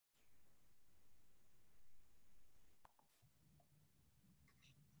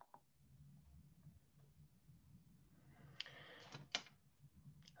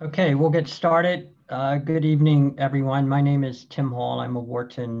Okay, we'll get started. Good evening, everyone. My name is Tim Hall. I'm a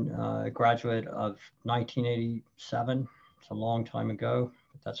Wharton graduate of 1987. It's a long time ago,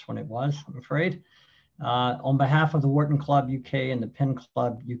 but that's when it was, I'm afraid. On behalf of the Wharton Club UK and the Penn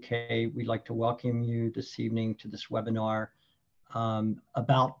Club UK, we'd like to welcome you this evening to this webinar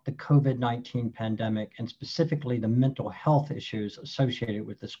about the COVID-19 pandemic and specifically the mental health issues associated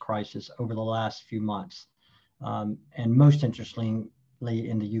with this crisis over the last few months. And most interestingly,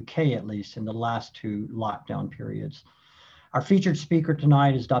 in the UK, at least, in the last two lockdown periods. Our featured speaker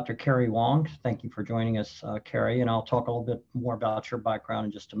tonight is Dr. Keri Wong. Thank you for joining us, Keri, and I'll talk a little bit more about your background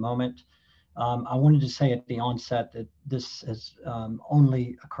in just a moment. I wanted to say at the onset that this has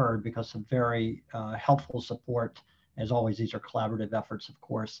only occurred because of very helpful support. As always, these are collaborative efforts, of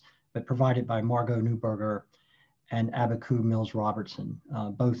course, but provided by Margot Newberger and Abaku Mills Robertson,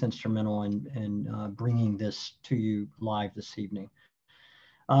 both instrumental in bringing this to you live this evening.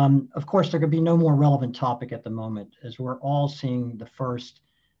 Of course, there could be no more relevant topic at the moment as we're all seeing the first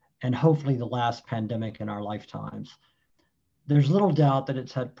and hopefully the last pandemic in our lifetimes. There's little doubt that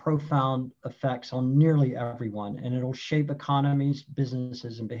it's had profound effects on nearly everyone, and it'll shape economies,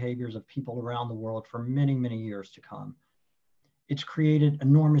 businesses, and behaviors of people around the world for many, many years to come. It's created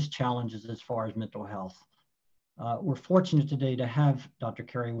enormous challenges as far as mental health. We're fortunate today to have Dr.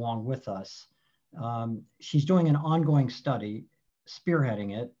 Keri Wong with us. She's doing an ongoing study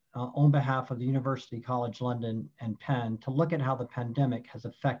spearheading it on behalf of the University College London and Penn to look at how the pandemic has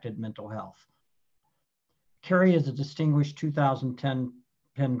affected mental health. Keri is a distinguished 2010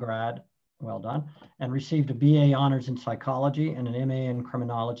 Penn grad, well done, and received a BA honors in psychology and an MA in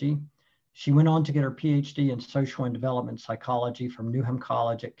criminology. She went on to get her PhD in social and development psychology from Newham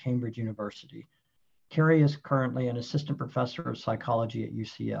College at Cambridge University. Keri is currently an assistant professor of psychology at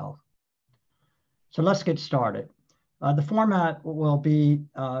UCL. So let's get started. The format will be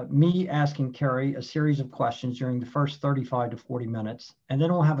me asking Keri a series of questions during the first 35 to 40 minutes, and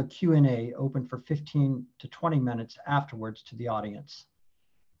then we'll have a Q&A open for 15 to 20 minutes afterwards to the audience.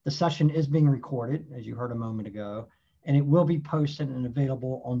 The session is being recorded, as you heard a moment ago, and it will be posted and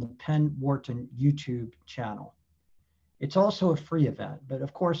available on the Penn Wharton YouTube channel. It's also a free event, but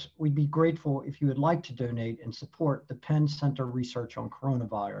of course, we'd be grateful if you would like to donate and support the Penn Center Research on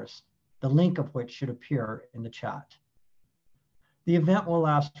Coronavirus, the link of which should appear in the chat. The event will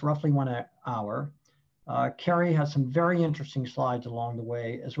last roughly 1 hour. Keri has some very interesting slides along the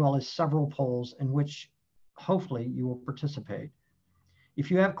way, as well as several polls in which hopefully you will participate.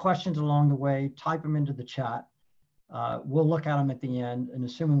 If you have questions along the way, type them into the chat. We'll look at them at the end, and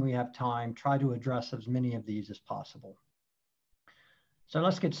assuming we have time, try to address as many of these as possible. So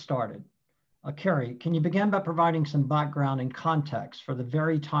let's get started. Keri, can you begin by providing some background and context for the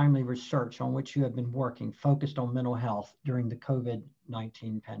very timely research on which you have been working focused on mental health during the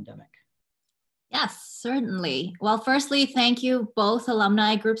COVID-19 pandemic? Yes, certainly. Well, firstly, thank you both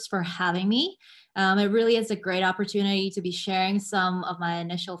alumni groups for having me. It really is a great opportunity to be sharing some of my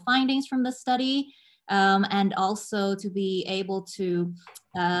initial findings from the study and also to be able to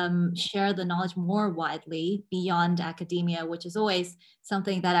share the knowledge more widely beyond academia, which is always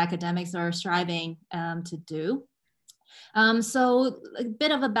something that academics are striving to do. So a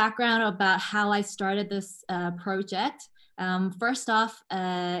bit of a background about how I started this project. First off,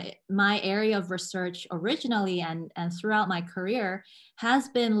 my area of research originally and throughout my career has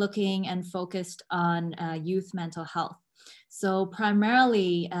been looking and focused on youth mental health. So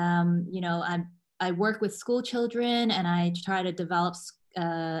primarily, I work with school children and I try to develop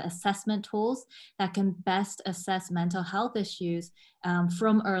assessment tools that can best assess mental health issues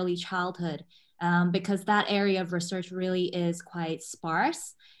from early childhood, because that area of research really is quite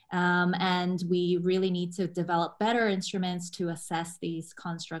sparse. And we really need to develop better instruments to assess these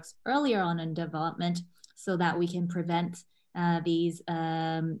constructs earlier on in development so that we can prevent these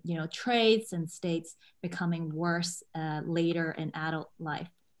traits and states becoming worse later in adult life.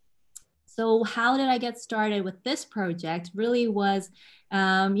 So how did I get started with this project really was,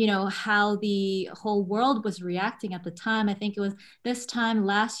 how the whole world was reacting at the time. I think it was this time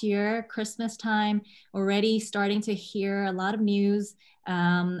last year, Christmas time, already starting to hear a lot of news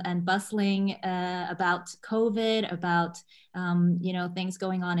and bustling about COVID, about, things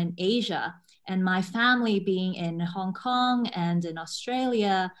going on in Asia. And my family being in Hong Kong and in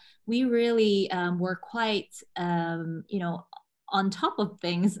Australia, we really were quite, on top of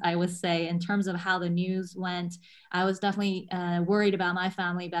things, I would say, in terms of how the news went. I was definitely worried about my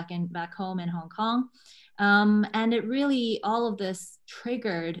family back home in Hong Kong. And it really, all of this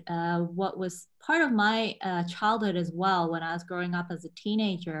triggered what was part of my childhood as well when I was growing up as a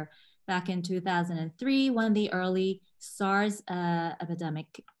teenager back in 2003 when the early SARS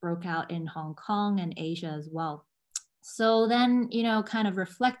epidemic broke out in Hong Kong and Asia as well. So then, kind of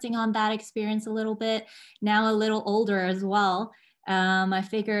reflecting on that experience a little bit, now a little older as well, I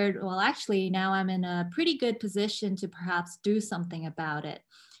figured, well, actually, now I'm in a pretty good position to perhaps do something about it.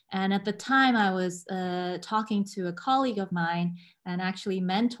 And at the time, I was talking to a colleague of mine and actually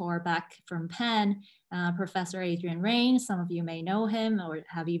mentor back from Penn, Professor Adrian Rain. Some of you may know him or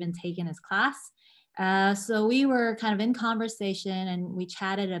have even taken his class. So we were kind of in conversation and we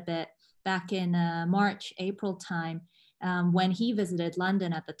chatted a bit back in March, April time. When he visited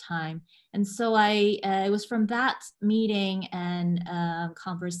London at the time. And so it was from that meeting and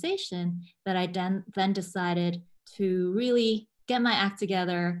conversation that I then decided to really get my act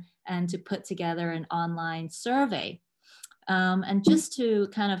together and to put together an online survey. And just to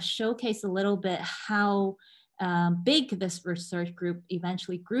kind of showcase a little bit how big this research group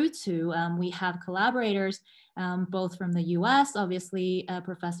eventually grew to, we have collaborators both from the US, obviously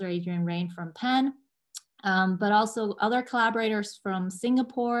Professor Adrian Rain from Penn, but also other collaborators from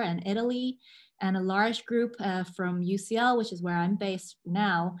Singapore and Italy, and a large group from UCL, which is where I'm based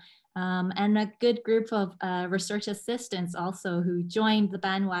now, and a good group of research assistants also who joined the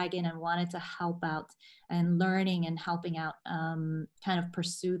bandwagon and wanted to help out and learning and helping out kind of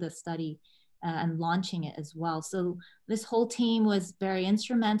pursue the study and launching it as well. So this whole team was very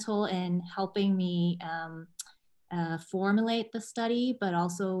instrumental in helping me formulate the study, but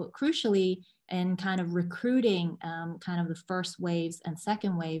also crucially in kind of recruiting kind of the first waves and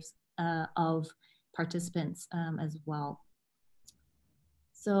second waves of participants as well.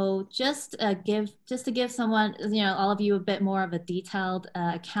 So just to give someone, all of you a bit more of a detailed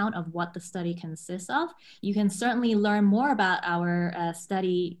account of what the study consists of, you can certainly learn more about our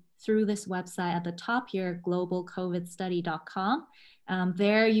study through this website at the top here, globalcovidstudy.com.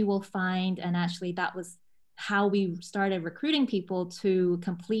 There you will find, and actually that was how we started recruiting people to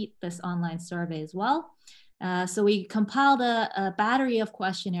complete this online survey as well. So we compiled a battery of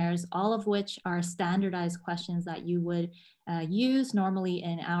questionnaires, all of which are standardized questions that you would use normally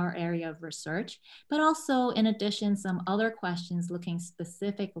in our area of research, but also in addition, some other questions looking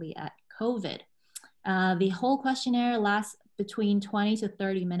specifically at COVID. The whole questionnaire lasts between 20 to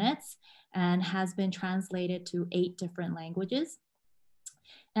 30 minutes and has been translated to 8 different languages.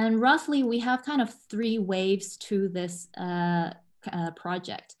 And roughly, we have kind of 3 waves to this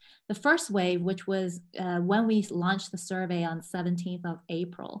project. The first wave, which was when we launched the survey on 17th of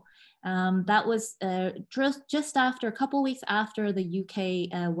April, that was just after, a couple weeks after the UK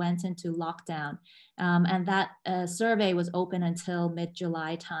went into lockdown. And that survey was open until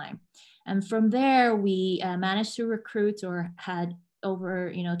mid-July time. And from there, we managed to recruit or had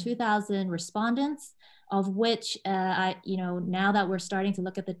over 2,000 respondents, of which, now that we're starting to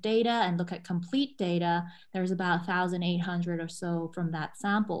look at the data and look at complete data, there's about 1,800 or so from that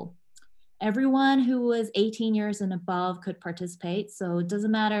sample. Everyone who was 18 years and above could participate. So it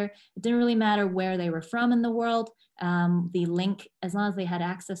didn't really matter where they were from in the world. The link, as long as they had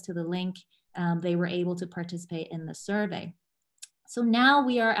access to the link, they were able to participate in the survey. So now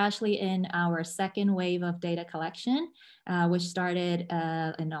we are actually in our second wave of data collection, which started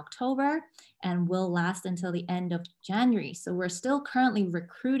in October and will last until the end of January. So we're still currently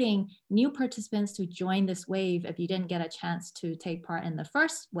recruiting new participants to join this wave if you didn't get a chance to take part in the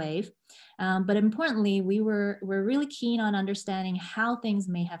first wave. But importantly, we're really keen on understanding how things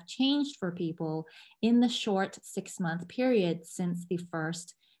may have changed for people in the short 6-month period since the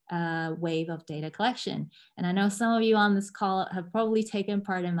first wave of data collection. And I know some of you on this call have probably taken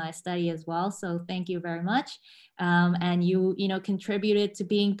part in my study as well, so thank you very much. And you contributed to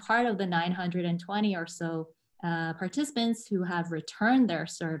being part of the 920 or so participants who have returned their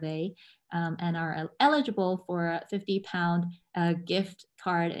survey and are eligible for a £50 gift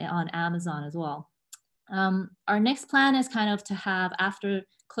card on Amazon as well. Our next plan is kind of to have, after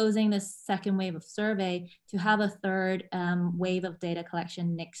closing this second wave of survey, to have a third wave of data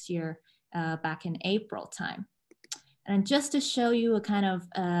collection next year back in April time. And just to show you a kind of,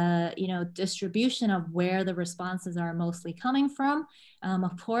 distribution of where the responses are mostly coming from,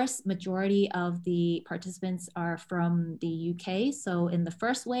 of course, majority of the participants are from the UK. So in the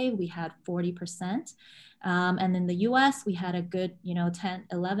first wave, we had 40%. And in the US, we had a good,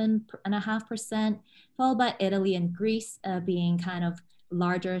 11.5%, followed by Italy and Greece being kind of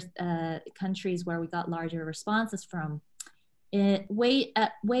larger countries where we got larger responses from.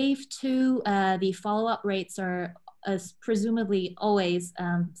 Wave 2, the follow-up rates are presumably always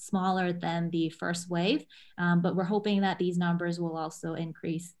smaller than the first wave, but we're hoping that these numbers will also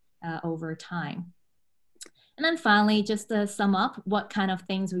increase over time. And then finally, just to sum up what kind of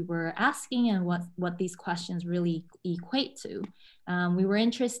things we were asking and what these questions really equate to. We were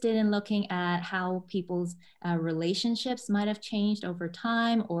interested in looking at how people's relationships might have changed over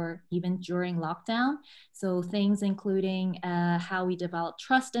time or even during lockdown. So things including how we develop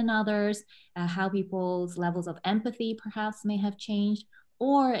trust in others, how people's levels of empathy perhaps may have changed,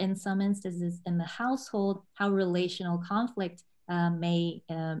 or in some instances in the household, how relational conflict may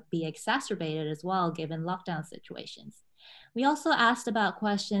be exacerbated as well, given lockdown situations. We also asked about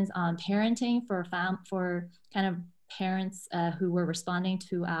questions on parenting for kind of parents who were responding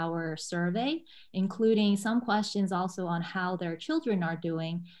to our survey, including some questions also on how their children are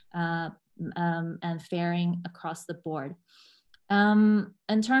doing and faring across the board.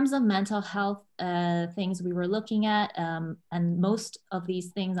 In terms of mental health things we were looking at, and most of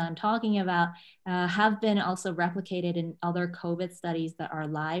these things I'm talking about have been also replicated in other COVID studies that are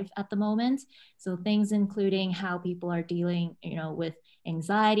live at the moment. So things including how people are dealing, with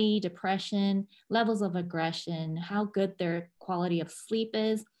anxiety, depression, levels of aggression, how good their quality of sleep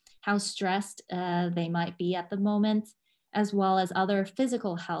is, how stressed they might be at the moment, as well as other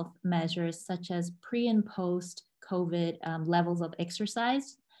physical health measures such as pre and post COVID levels of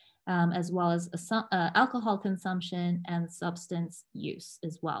exercise, as well as alcohol consumption and substance use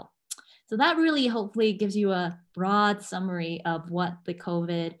as well. So that really hopefully gives you a broad summary of what the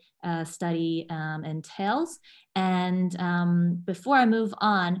COVID study entails. And before I move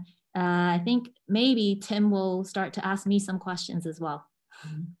on, I think maybe Tim will start to ask me some questions as well.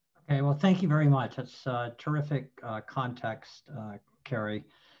 Okay, well, thank you very much. That's terrific context, Keri.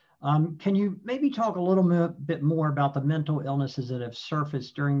 Can you maybe talk a little bit more about the mental illnesses that have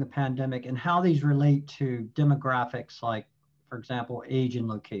surfaced during the pandemic and how these relate to demographics like, for example, age and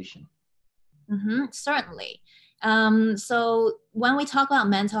location? Certainly. So when we talk about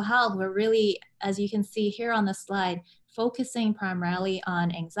mental health, we're really, as you can see here on the slide, focusing primarily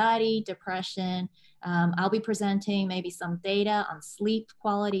on anxiety, depression. I'll be presenting maybe some data on sleep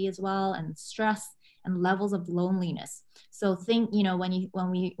quality as well, and stress and levels of loneliness. So think,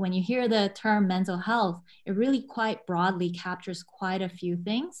 when you hear the term mental health, it really quite broadly captures quite a few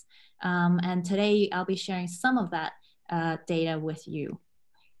things. And today I'll be sharing some of that data with you.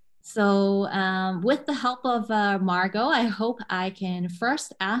 So with the help of Margot, I hope I can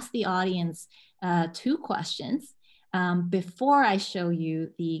first ask the audience 2 questions before I show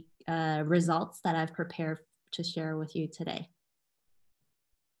you the results that I've prepared to share with you today.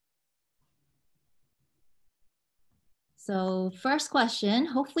 So first question,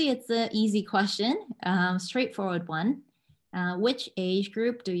 hopefully it's an easy question, straightforward one. Which age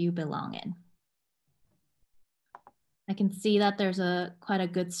group do you belong in? I can see that there's quite a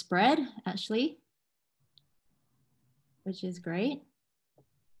good spread actually, which is great.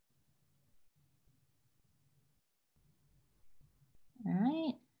 All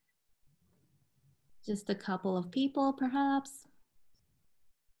right. Just a couple of people perhaps.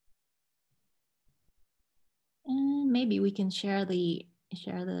 And maybe we can share the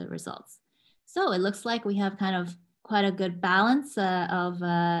results. So it looks like we have kind of quite a good balance of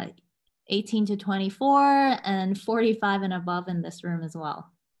 18 to 24 and 45 and above in this room as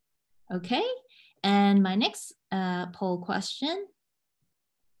well. Okay, and my next poll question.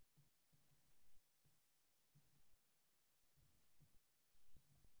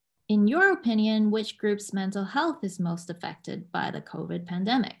 In your opinion, which group's mental health is most affected by the COVID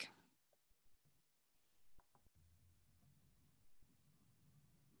pandemic?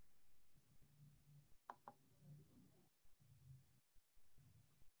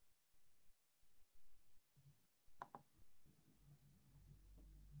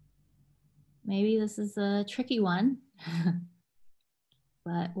 Maybe this is a tricky one,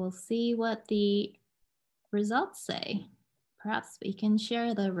 but we'll see what the results say. Perhaps we can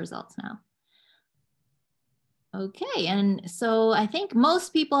share the results now. Okay, and so I think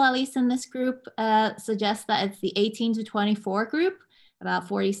most people, at least in this group, suggest that it's the 18 to 24 group, about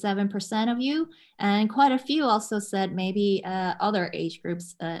 47% of you, and quite a few also said maybe other age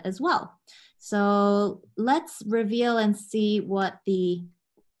groups as well. So let's reveal and see what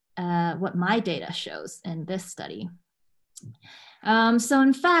what my data shows in this study. So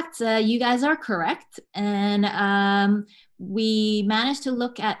in fact, you guys are correct. And we managed to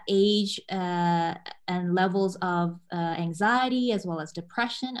look at age and levels of anxiety as well as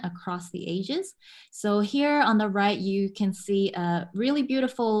depression across the ages. So here on the right, you can see a really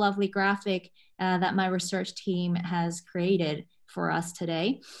beautiful, lovely graphic that my research team has created for us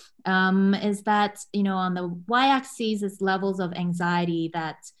today. Is that, on the y-axis is levels of anxiety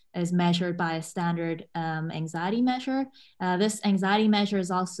that is measured by a standard anxiety measure. This anxiety measure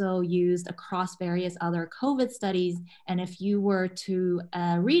is also used across various other COVID studies. And if you were to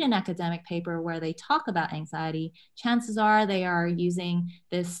read an academic paper where they talk about anxiety, chances are they are using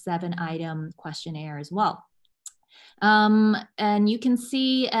this 7-item questionnaire as well. And you can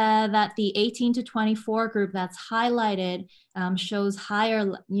see that the 18 to 24 group that's highlighted shows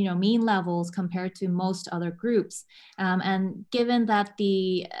higher, mean levels compared to most other groups. And given that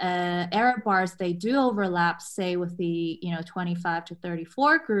the error bars, they do overlap, say with the 25 to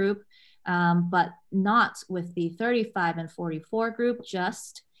 34 group, but not with the 35 and 44 group,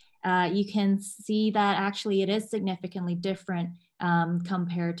 you can see that actually it is significantly different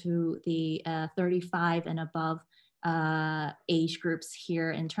compared to the 35 and above age groups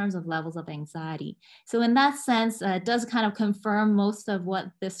here in terms of levels of anxiety. So in that sense, it does kind of confirm most of what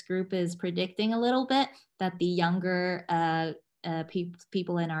this group is predicting a little bit, that the younger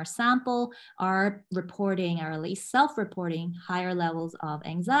people in our sample are reporting, or at least self-reporting, higher levels of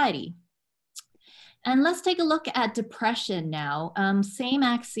anxiety. And let's take a look at depression now. Same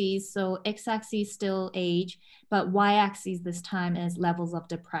axes, so x-axis still age, but y-axis this time is levels of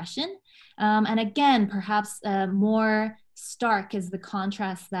depression. And again, perhaps more stark is the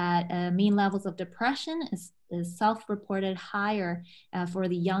contrast that mean levels of depression is self-reported higher for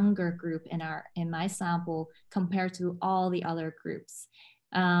the younger group in my sample compared to all the other groups.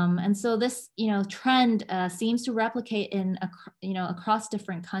 And so this, trend seems to replicate across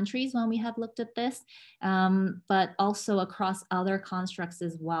different countries when we have looked at this, but also across other constructs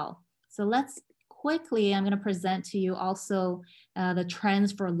as well. So let's quickly, I'm going to present to you also the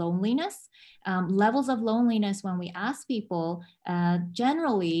trends for loneliness. Levels of loneliness when we ask people,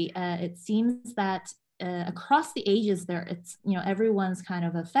 generally, it seems that across the ages everyone's kind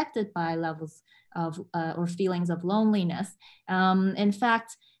of affected by levels of or feelings of loneliness. In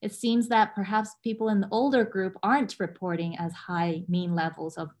fact, it seems that perhaps people in the older group aren't reporting as high mean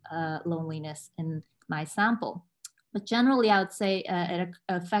levels of loneliness in my sample. But generally, I would say it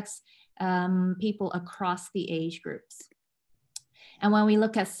affects people across the age groups. And when we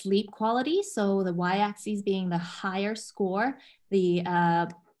look at sleep quality, so the y-axis being the higher score,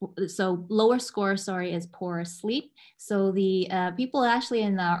 so lower score, is poor sleep. So the people actually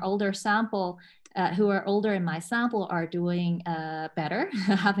in our older sample, who are older in my sample, are doing better,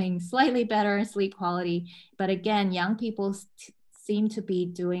 having slightly better sleep quality. But again, young people seem to be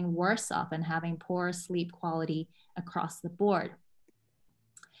doing worse off and having poor sleep quality across the board.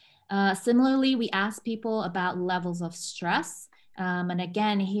 Similarly, we ask people about levels of stress. And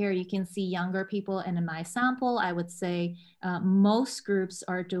again, here you can see younger people in my sample. I would say most groups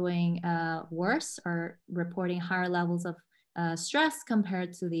are doing worse or reporting higher levels of stress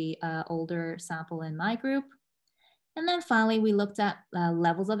compared to the older sample in my group. And then finally, we looked at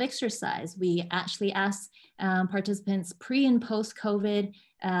levels of exercise. We actually asked participants pre and post-COVID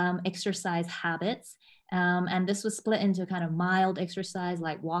exercise habits. And this was split into kind of mild exercise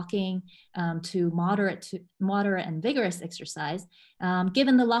like walking to moderate and vigorous exercise.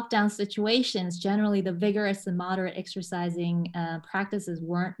 Given the lockdown situations, generally the vigorous and moderate exercising practices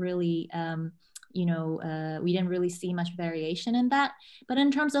weren't really, we didn't really see much variation in that. But in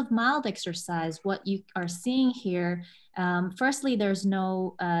terms of mild exercise, what you are seeing here, firstly, there's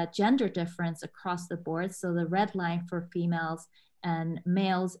no gender difference across the board. So the red line for females and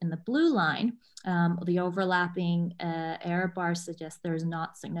males in the blue line, the overlapping error bars suggest there's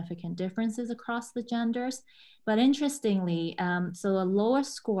not significant differences across the genders. But interestingly, so a lower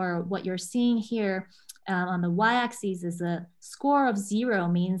score, what you're seeing here on the y-axis is a score of 0,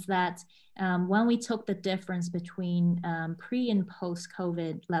 means that when we took the difference between pre and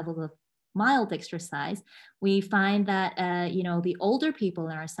post-COVID levels of mild exercise, we find that, the older people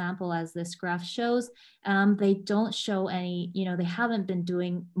in our sample, as this graph shows, they don't show any, they haven't been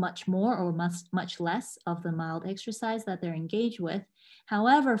doing much more or much less of the mild exercise that they're engaged with.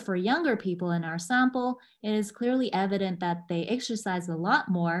 However, for younger people in our sample, it is clearly evident that they exercise a lot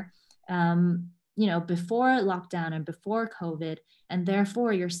more, before lockdown and before COVID, and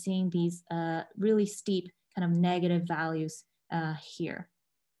therefore you're seeing these really steep kind of negative values here.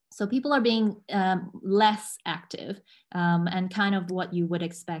 So people are being less active and kind of what you would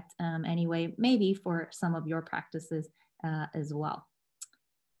expect anyway, maybe for some of your practices as well.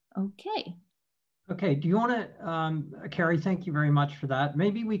 Okay. Okay, do you want to, Keri, thank you very much for that.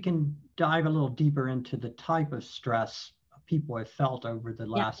 Maybe we can dive a little deeper into the type of stress people have felt over the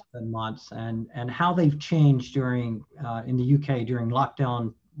last 10 months and how they've changed during, in the UK during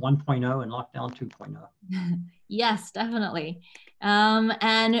lockdown 1.0 and lockdown 2.0? Yes, definitely.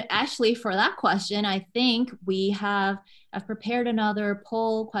 And actually for that question, I think I've prepared another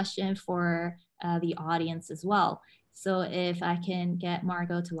poll question for the audience as well. So if I can get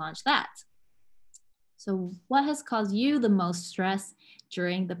Margot to launch that. So what has caused you the most stress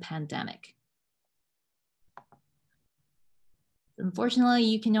during the pandemic? Unfortunately,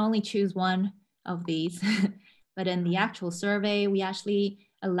 you can only choose one of these, but in the actual survey, we actually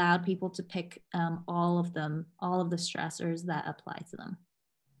allowed people to pick all of them, all of the stressors that apply to them.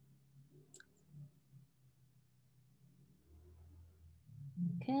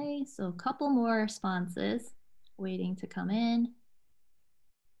 Okay, so a couple more responses waiting to come in.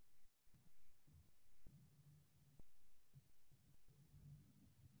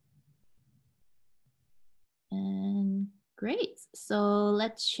 And great, so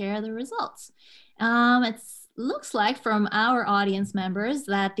let's share the results. It looks like from our audience members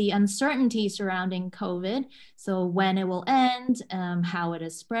that the uncertainty surrounding COVID, so when it will end, how it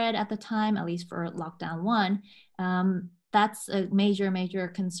is spread at the time, at least for lockdown 1, that's a major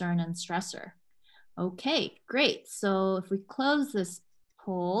concern and stressor. Okay, great. So if we close this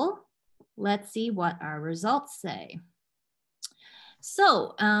poll, let's see what our results say.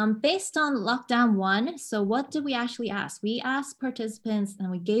 So based on lockdown 1, so what did we actually ask? We asked participants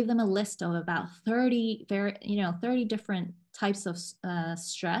and we gave them a list of about 30 different types of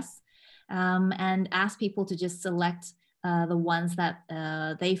stress and asked people to just select the ones that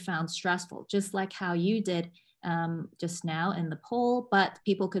they found stressful, just like how you did just now in the poll, but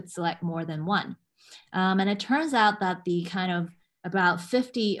people could select more than one. And it turns out that the kind of about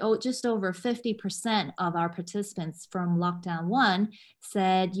just over 50% of our participants from lockdown 1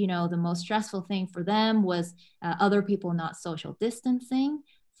 said, the most stressful thing for them was other people not social distancing,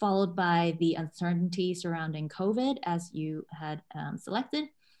 followed by the uncertainty surrounding COVID, as you had selected.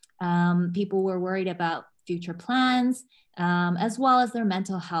 People were worried about future plans, as well as their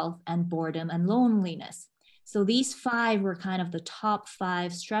mental health and boredom and loneliness. So these 5 were kind of the top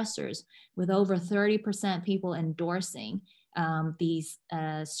 5 stressors, with over 30% people endorsing these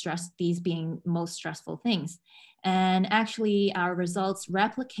being most stressful things. And actually our results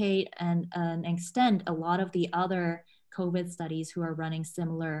replicate and extend a lot of the other COVID studies who are running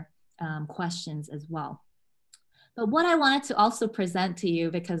similar questions as well. But what I wanted to also present to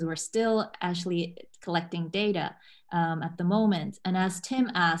you, because we're still actually collecting data at the moment, and as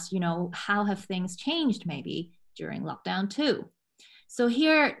Tim asked, how have things changed maybe during lockdown 2? So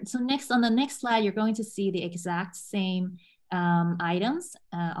next on the next slide, you're going to see the exact same items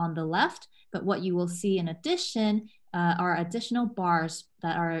on the left, but what you will see in addition are additional bars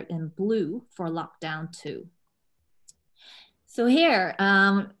that are in blue for lockdown 2. So here,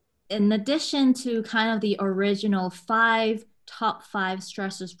 in addition to kind of the original top 5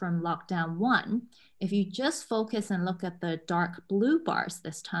 stressors from lockdown 1, if you just focus and look at the dark blue bars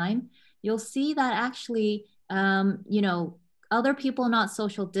this time, you'll see that actually, other people not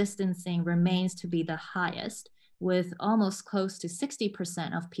social distancing remains to be the highest, with almost close to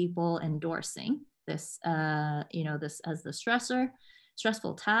 60% of people endorsing this, this as the stressful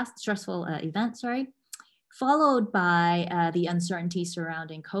event, followed by the uncertainty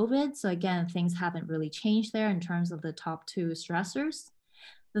surrounding COVID. So again, things haven't really changed there in terms of the top 2 stressors.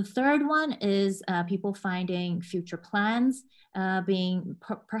 The third one is people finding future plans being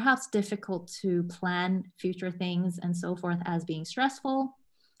perhaps difficult to plan future things and so forth as being stressful.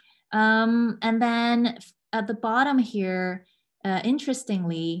 And then at the bottom here,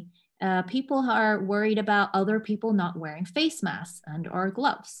 interestingly, people are worried about other people not wearing face masks and or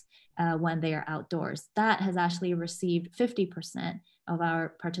gloves when they are outdoors. That has actually received 50% of our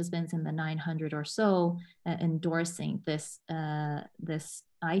participants in the 900 or so endorsing this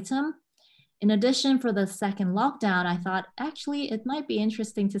item. In addition, for the second lockdown, I thought actually it might be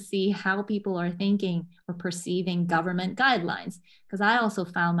interesting to see how people are thinking or perceiving government guidelines, because I also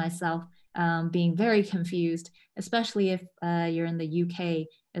found myself being very confused, especially if you're in the UK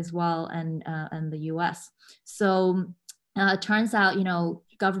as well and the US. So it turns out,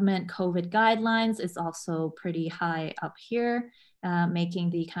 government COVID guidelines is also pretty high up here, making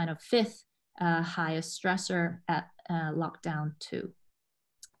the kind of 5th highest stressor at lockdown 2.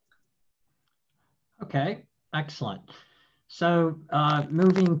 Okay, excellent. So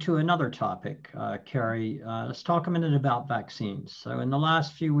moving to another topic, Keri, let's talk a minute about vaccines. So in the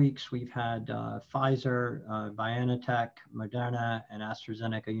last few weeks, we've had Pfizer, BioNTech, Moderna, and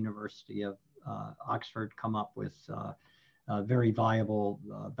AstraZeneca University of Oxford come up with very viable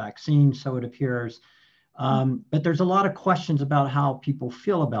vaccines, so it appears. But there's a lot of questions about how people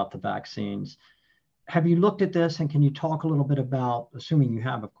feel about the vaccines. have you looked at this, and can you talk a little bit about, assuming you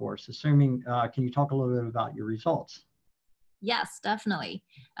have, of course, can you talk a little bit about your results? Yes, definitely.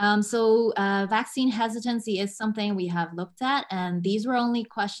 Vaccine hesitancy is something we have looked at, and these were only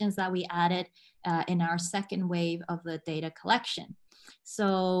questions that we added in our second wave of the data collection.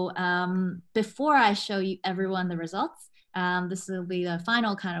 So before I show you everyone the results, this will be the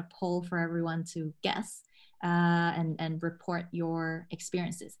final kind of poll for everyone to guess and report your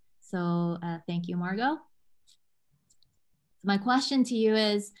experiences. So thank you, Margot. My question to you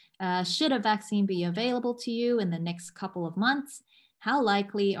is, should a vaccine be available to you in the next couple of months? How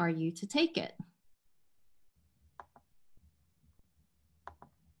likely are you to take it?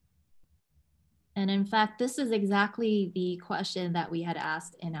 And in fact, this is exactly the question that we had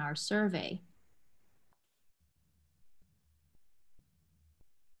asked in our survey.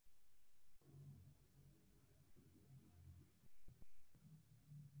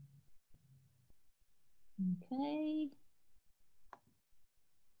 Okay.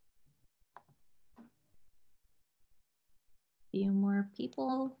 Few more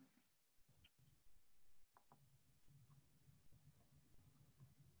people.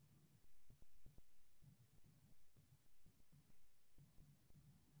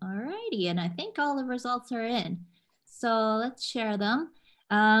 Alrighty, and I think all the results are in. So let's share them.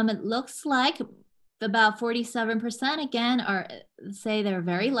 It looks like about 47% again are say they're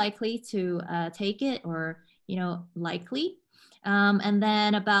very likely to take it, or likely. And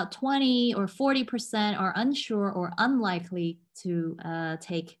then about 20 or 40% are unsure or unlikely to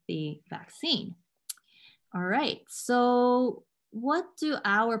take the vaccine. All right, so what do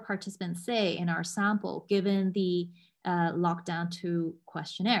our participants say in our sample given the lockdown 2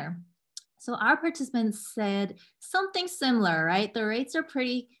 questionnaire? So our participants said something similar, right? The rates are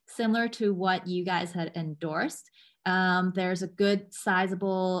pretty similar to what you guys had endorsed. There's a good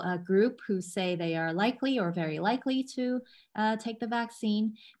sizable group who say they are likely or very likely to take the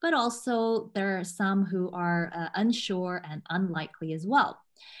vaccine, but also there are some who are unsure and unlikely as well.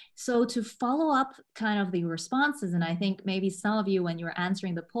 So to follow up kind of the responses, and I think maybe some of you, when you were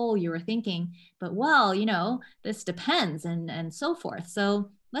answering the poll, you were thinking, but well, this depends and so forth. So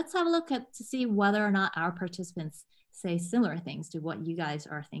let's have a look to see whether or not our participants say similar things to what you guys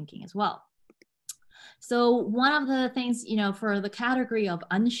are thinking as well. So one of the things, for the category of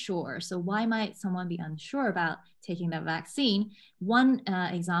unsure, so why might someone be unsure about taking that vaccine? One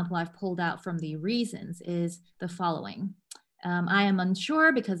example I've pulled out from the reasons is the following. I am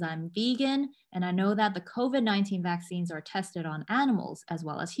unsure because I'm vegan, and I know that the COVID-19 vaccines are tested on animals as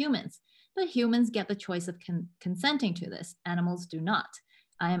well as humans, but humans get the choice of consenting to this. Animals do not.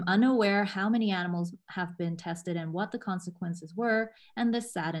 I am unaware how many animals have been tested and what the consequences were, and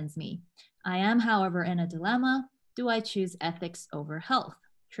this saddens me. I am, however, in a dilemma. Do I choose ethics over health?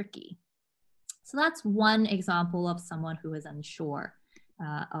 Tricky. So that's one example of someone who is unsure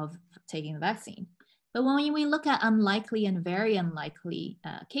of taking the vaccine. But when we look at unlikely and very unlikely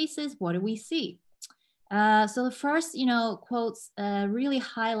cases, what do we see? So the first, quotes really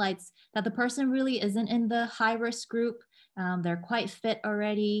highlights that the person really isn't in the high risk group. They're quite fit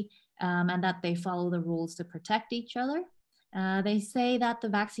already, and that they follow the rules to protect each other. They say that the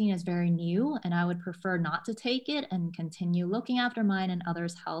vaccine is very new and I would prefer not to take it and continue looking after mine and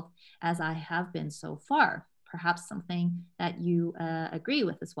others' health as I have been so far. Perhaps something that you agree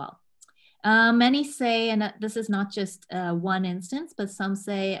with as well. Many say, and this is not just one instance, but some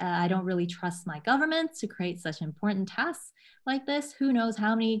say, I don't really trust my government to create such important tasks like this. Who knows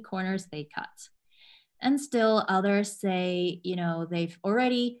how many corners they cut. And still others say, they've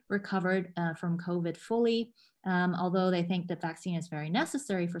already recovered from COVID fully. Although they think that vaccine is very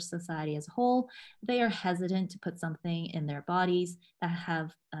necessary for society as a whole, they are hesitant to put something in their bodies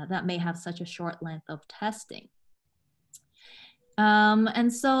that may have such a short length of testing.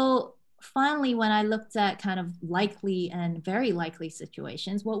 And so finally, when I looked at kind of likely and very likely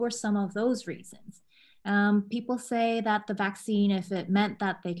situations, what were some of those reasons? People say that the vaccine, if it meant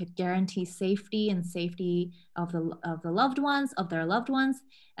that they could guarantee safety and safety of their loved ones,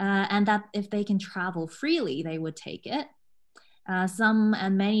 and that if they can travel freely, they would take it. Some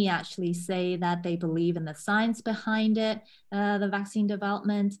and many actually say that they believe in the science behind it, the vaccine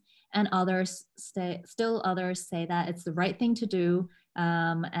development, and others still others say that it's the right thing to do,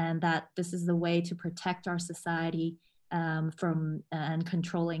 and that this is the way to protect our society from and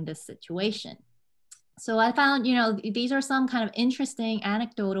controlling this situation. So I found, these are some kind of interesting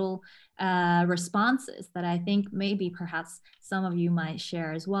anecdotal responses that I think maybe perhaps some of you might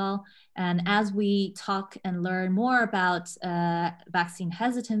share as well. And as we talk and learn more about vaccine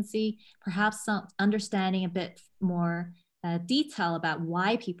hesitancy, perhaps some understanding a bit more detail about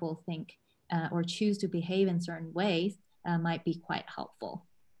why people think or choose to behave in certain ways might be quite helpful.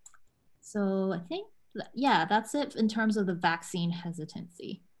 So I think, yeah, that's it in terms of the vaccine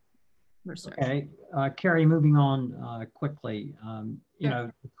hesitancy research. Okay, Keri, moving on quickly. You Sure.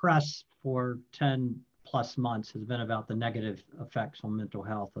 know, the press for 10 plus months has been about the negative effects on mental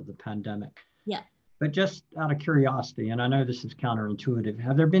health of the pandemic. Yeah. But just out of curiosity, and I know this is counterintuitive,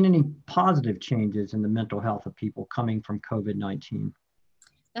 have there been any positive changes in the mental health of people coming from COVID-19?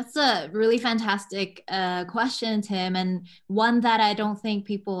 That's a really fantastic question, Tim, and one that I don't think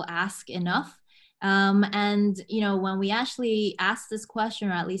people ask enough. And you know, when we actually ask this question,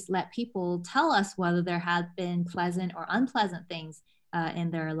 or at least let people tell us whether there had been pleasant or unpleasant things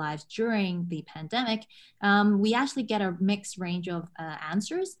in their lives during the pandemic, we actually get a mixed range of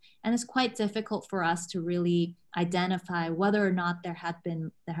answers, and it's quite difficult for us to really identify whether or not there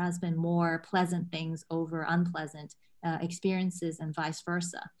has been more pleasant things over unpleasant experiences and vice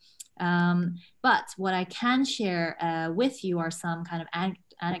versa. But what I can share with you are some kind of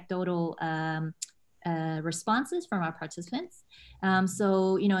anecdotal responses from our participants.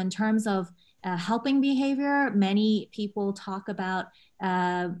 So, you know, in terms of helping behavior, many people talk about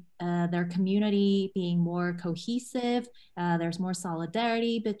their community being more cohesive. There's more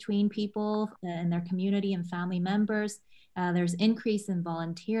solidarity between people in their community and family members. There's increase in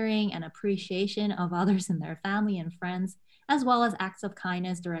volunteering and appreciation of others in their family and friends, as well as acts of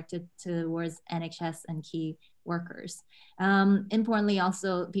kindness directed towards NHS and key workers. Importantly,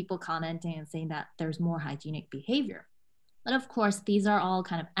 also people commenting and saying that there's more hygienic behavior. But of course, these are all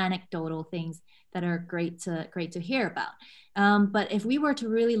kind of anecdotal things that are great to hear about. But if we were to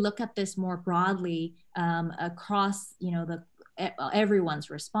really look at this more broadly across, you know, everyone's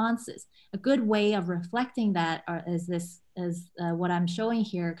responses, a good way of reflecting that is what I'm showing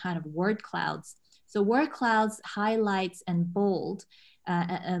here, kind of word clouds. So word clouds highlights and bold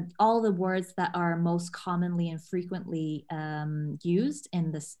all the words that are most commonly and frequently used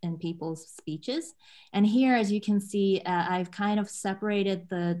in people's speeches. And here, as you can see, I've kind of separated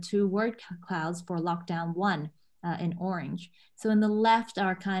the two word clouds for lockdown 1 in orange. So in the left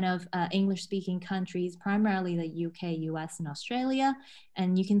are kind of English-speaking countries, primarily the UK, US, and Australia.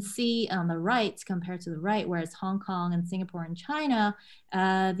 And you can see on the right, compared to the right, where it's Hong Kong and Singapore and China,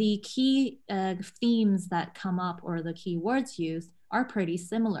 the key themes that come up, or the key words used, are pretty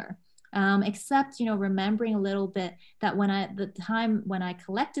similar. Except, you know, remembering a little bit that the time when I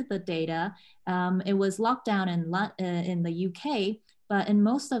collected the data, it was lockdown in the UK, but in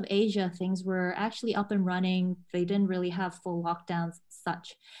most of Asia, things were actually up and running. They didn't really have full lockdowns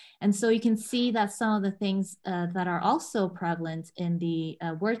such. And so you can see that some of the things that are also prevalent in the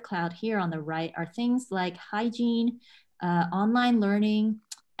word cloud here on the right are things like hygiene, online learning,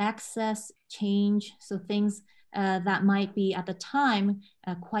 access, change. So things that might be at the time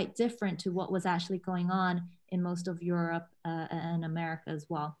quite different to what was actually going on in most of Europe and America as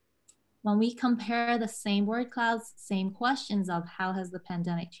well. When we compare the same word clouds, same questions of how has the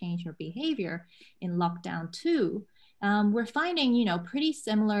pandemic changed your behavior in lockdown 2, we're finding, you know, pretty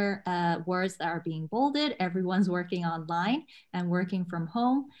similar words that are being bolded. Everyone's working online and working from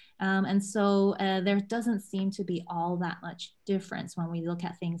home. And so there doesn't seem to be all that much difference when we look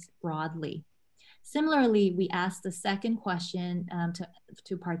at things broadly. Similarly, we asked the second question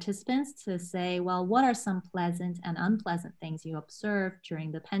to participants to say, well, what are some pleasant and unpleasant things you observed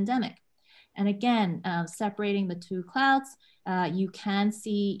during the pandemic? And again, separating the two clouds, you can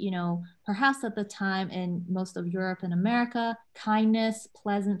see, you know, perhaps at the time in most of Europe and America, kindness,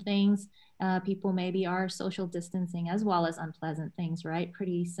 pleasant things, people maybe are social distancing as well as unpleasant things, right?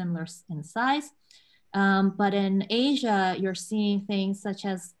 Pretty similar in size. But in Asia, you're seeing things such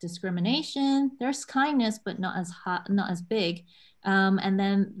as discrimination. There's kindness, but not as hot, not as big. And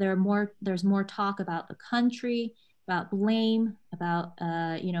then there's more talk about the country, about blame, about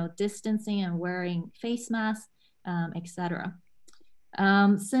you know, distancing and wearing face masks, etc.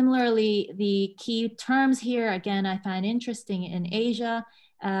 Similarly, the key terms here, again, I find interesting in Asia.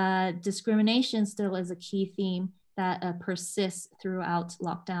 Discrimination still is a key theme that persists throughout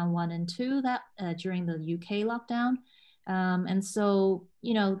lockdown 1 and 2 that during the UK lockdown. And so,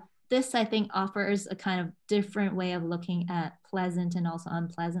 you know, this I think offers a kind of different way of looking at pleasant and also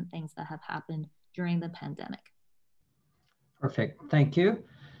unpleasant things that have happened during the pandemic. Perfect, thank you.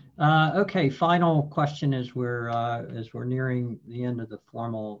 Okay, final question as we're nearing the end of the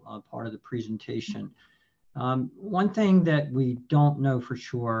formal part of the presentation. One thing that we don't know for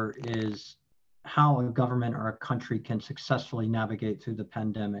sure is how a government or a country can successfully navigate through the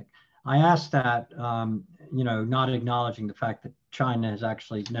pandemic. I asked that, you know, not acknowledging the fact that China has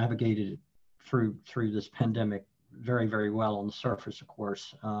actually navigated through this pandemic very, very well on the surface, of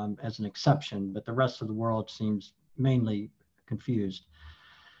course, as an exception, but the rest of the world seems mainly confused.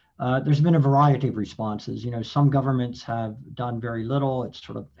 There's been a variety of responses. Some governments have done very little, it's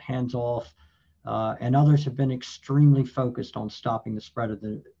sort of hands off, and others have been extremely focused on stopping the spread of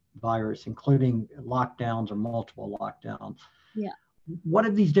the virus, including lockdowns or multiple lockdowns. Yeah. What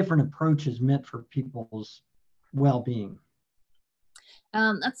have these different approaches meant for people's well-being?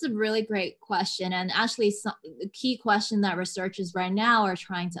 That's a really great question. And actually, the key question that researchers right now are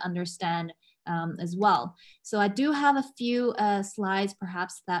trying to understand as well. So I do have a few slides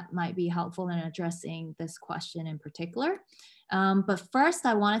perhaps that might be helpful in addressing this question in particular. But first,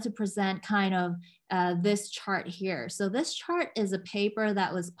 I wanted to present kind of this chart here. So this chart is a paper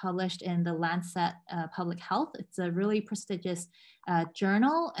that was published in the Lancet Public Health. It's a really prestigious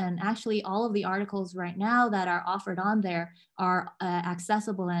journal, and actually all of the articles right now that are offered on there are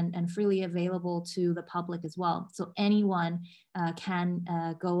accessible and freely available to the public as well. So anyone can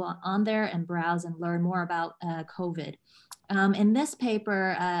go on there and browse and learn more about COVID. In this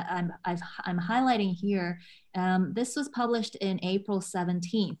paper, I'm highlighting here, this was published in April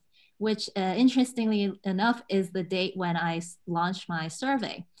 17th, which interestingly enough is the date when I launched my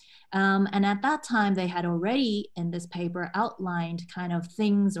survey. And at that time, they had already in this paper outlined kind of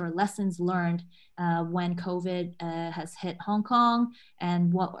things or lessons learned when COVID has hit Hong Kong,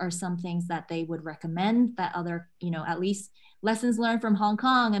 and what are some things that they would recommend that other, at least lessons learned from Hong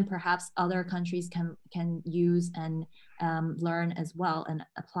Kong and perhaps other countries can use and learn as well and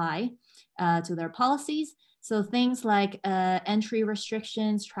apply to their policies. So things like entry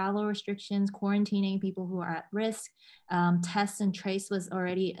restrictions, travel restrictions, quarantining people who are at risk, test and trace was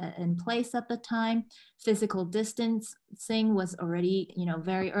already in place at the time. Physical distancing was already,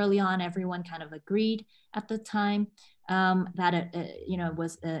 very early on, everyone kind of agreed at the time that it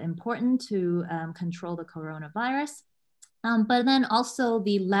was important to control the coronavirus. But then also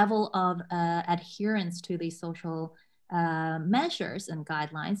the level of adherence to these social measures and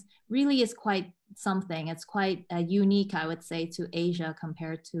guidelines really is quite something. It's quite unique, I would say, to Asia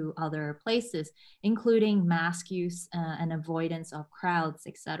compared to other places, including mask use and avoidance of crowds,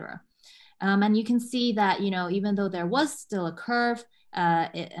 etc. And you can see that, even though there was still a curve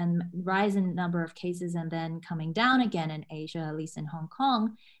and rise in number of cases and then coming down again in Asia, at least in Hong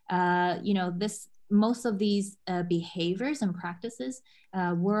Kong, most of these behaviors and practices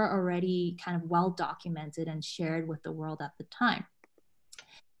were already kind of well documented and shared with the world at the time.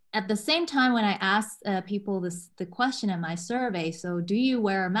 At the same time, when I asked people the question in my survey, so do you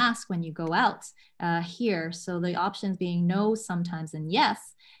wear a mask when you go out here? So the options being no, sometimes, and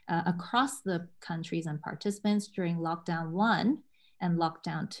yes, across the countries and participants during lockdown 1 and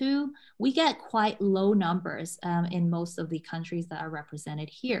lockdown 2, we get quite low numbers in most of the countries that are represented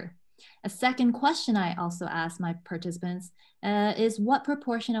here. A second question I also asked my participants is what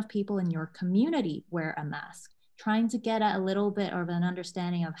proportion of people in your community wear a mask? Trying to get at a little bit of an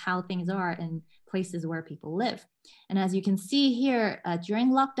understanding of how things are in places where people live. And as you can see here,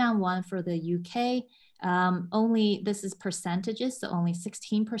 during lockdown 1 for the UK, this is percentages, so only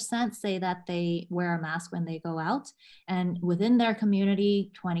 16% say that they wear a mask when they go out, and within their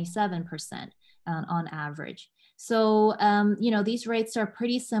community, 27% on average. So, these rates are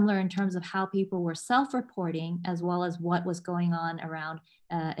pretty similar in terms of how people were self-reporting, as well as what was going on around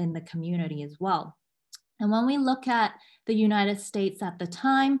in the community as well. And when we look at the United States at the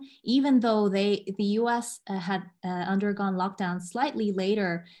time, even though the US had undergone lockdown slightly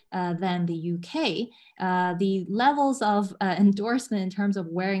later than the UK, the levels of endorsement in terms of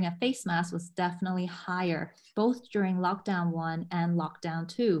wearing a face mask was definitely higher, both during lockdown 1 and lockdown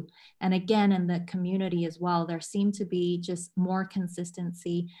 2. And again, in the community as well, there seemed to be just more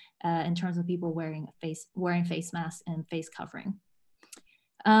consistency in terms of people wearing face masks and face covering.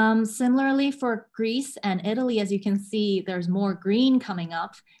 Similarly for Greece and Italy, as you can see, there's more green coming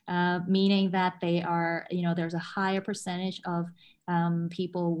up, meaning that they are, there's a higher percentage of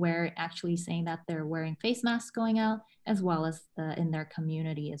people actually saying that they're wearing face masks going out, as well as in their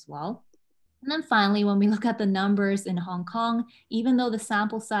community as well. And then finally, when we look at the numbers in Hong Kong, even though the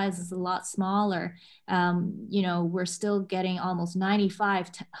sample size is a lot smaller, we're still getting almost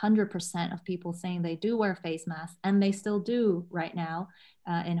 95 to 100% of people saying they do wear face masks, and they still do right now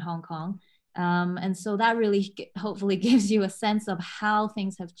in Hong Kong. And so that really hopefully gives you a sense of how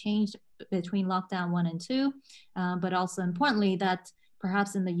things have changed between lockdown 1 and 2, but also importantly that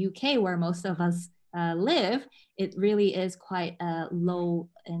perhaps in the UK, where most of us live, it really is quite low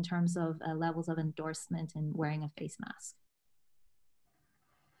in terms of levels of endorsement and wearing a face mask.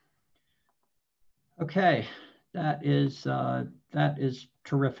 Okay, that is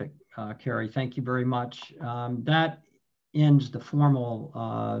terrific. Keri. Thank you very much. That ends the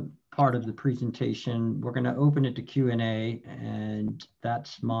formal part of the presentation. We're going to open it to Q&A, and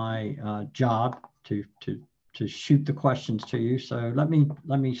that's my job to shoot the questions to you. So let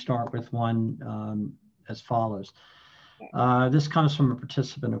me start with one as follows. This comes from a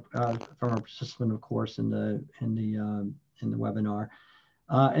participant, of course, in the webinar.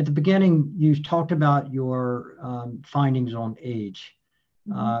 At the beginning, you talked about your findings on age.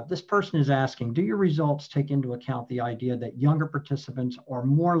 This person is asking, do your results take into account the idea that younger participants are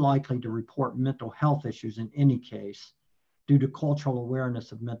more likely to report mental health issues in any case due to cultural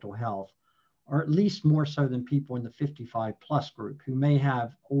awareness of mental health, or at least more so than people in the 55 plus group who may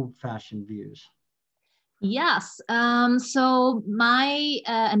have old-fashioned views? Yes. So my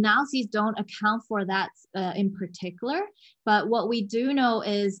analyses don't account for that in particular, but what we do know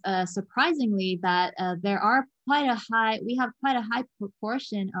is surprisingly that we have quite a high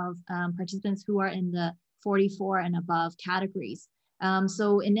proportion of participants who are in the 44 and above categories.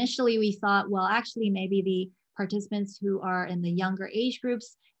 So initially we thought, well, actually maybe the participants who are in the younger age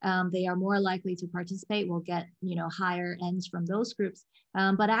groups, they are more likely to participate. We'll get higher ends from those groups.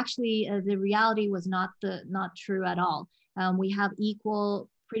 But actually, the reality was not true at all. We have equal,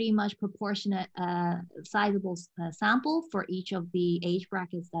 pretty much proportionate, sizable sample for each of the age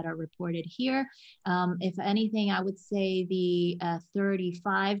brackets that are reported here. If anything, I would say the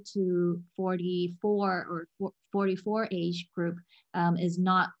 35 to 44 or 44 age group is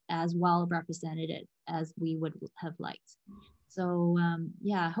not as well represented as we would have liked. So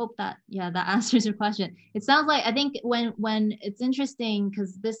yeah, I hope that that answers your question. It sounds like, I think when it's interesting,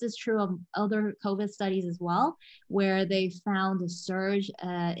 because this is true of other COVID studies as well, where they found a surge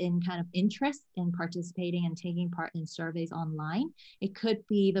in kind of interest in participating and taking part in surveys online. It could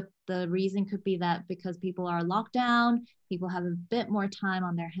be the reason could be that because people are locked down, people have a bit more time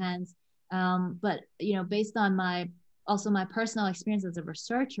on their hands. But based on my personal experience as a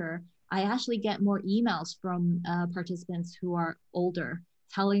researcher, I actually get more emails from participants who are older,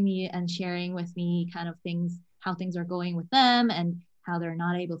 telling me and sharing with me kind of how things are going with them and how they're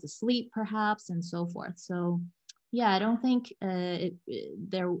not able to sleep perhaps and so forth. So yeah, I don't think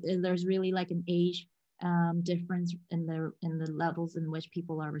there's really like an age difference in the levels in which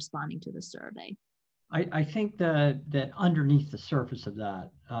people are responding to the survey. I think that underneath the surface of that,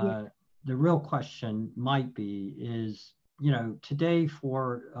 the real question might be is, today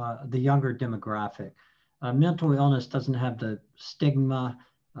for the younger demographic, mental illness doesn't have the stigma.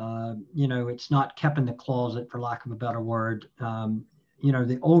 It's not kept in the closet, for lack of a better word.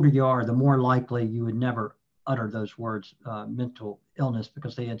 The older you are, the more likely you would never utter those words, mental illness,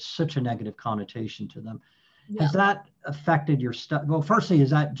 because they had such a negative connotation to them. Yeah. Has that affected your study? Well, firstly, is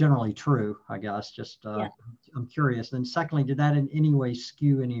that generally true? I guess I'm curious. Then secondly, did that in any way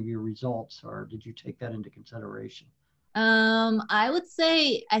skew any of your results, or did you take that into consideration? I would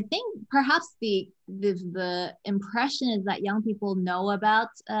say, I think perhaps the impression is that young people know about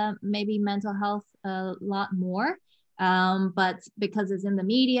maybe mental health a lot more, but because it's in the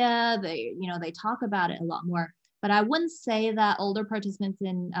media, they talk about it a lot more. But I wouldn't say that older participants,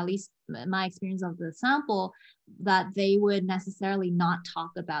 in at least my experience of the sample, that they would necessarily not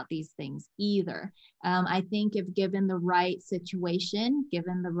talk about these things either. I think if given the right situation,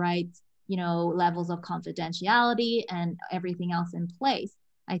 given the right levels of confidentiality and everything else in place,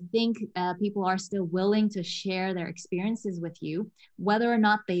 I think people are still willing to share their experiences with you. Whether or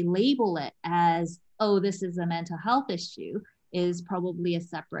not they label it as, oh, this is a mental health issue, is probably a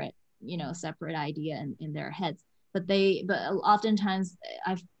separate idea in their heads. But oftentimes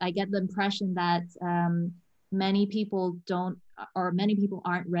I get the impression that many people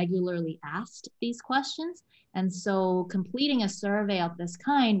aren't regularly asked these questions. And so completing a survey of this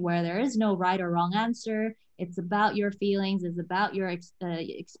kind, where there is no right or wrong answer, it's about your feelings, it's about your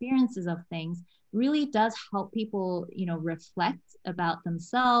experiences of things, really does help people, reflect about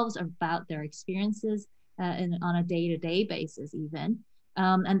themselves, about their experiences on a day-to-day basis even.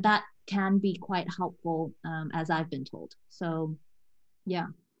 And that can be quite helpful, as I've been told. So, yeah.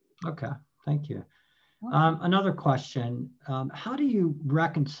 Okay, thank you. Another question, how do you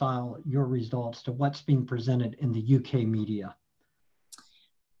reconcile your results to what's being presented in the UK media?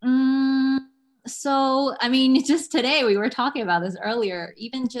 So, I mean, just today, we were talking about this earlier,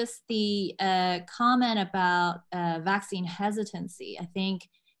 even just the comment about vaccine hesitancy. I think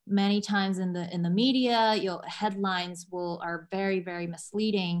many times in the media, headlines are very, very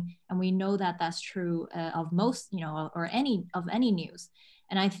misleading. And we know that that's true of most, or any news.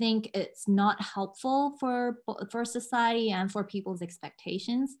 And I think it's not helpful for society and for people's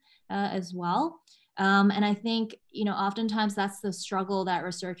expectations as well. And I think, oftentimes that's the struggle that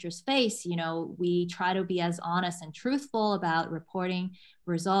researchers face. We try to be as honest and truthful about reporting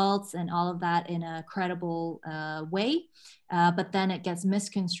results and all of that in a credible way. But then it gets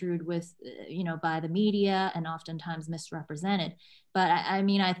misconstrued by the media and oftentimes misrepresented. But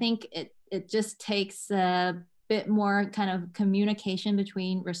I think it just takes a bit more kind of communication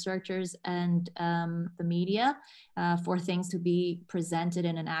between researchers and the media for things to be presented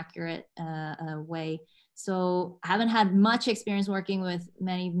in an accurate way. So I haven't had much experience working with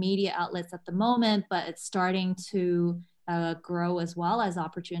many media outlets at the moment, but it's starting to grow as well as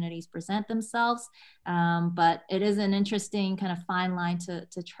opportunities present themselves. But it is an interesting kind of fine line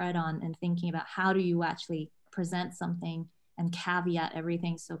to tread on, and thinking about how do you actually present something and caveat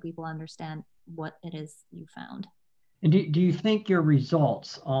everything so people understand what it is you found. And do you think your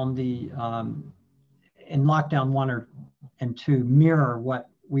results on the in lockdown 1 and 2 mirror what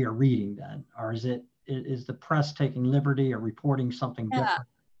we are reading then? Or is the press taking liberty or reporting something different?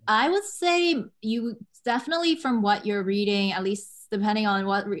 I would say you definitely, from what you're reading, at least depending on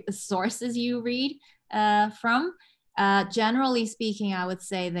what sources you read from, generally speaking, I would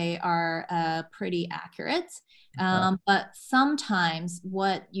say they are pretty accurate. But sometimes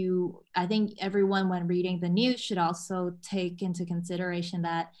I think everyone when reading the news should also take into consideration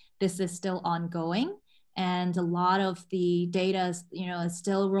that this is still ongoing, and a lot of the data is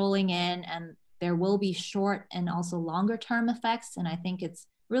still rolling in, and there will be short and also longer term effects. And I think it's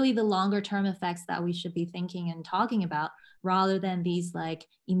really the longer term effects that we should be thinking and talking about, rather than these like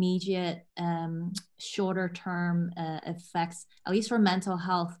immediate shorter term effects, at least for mental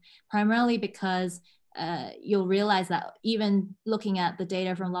health, primarily because you'll realize that even looking at the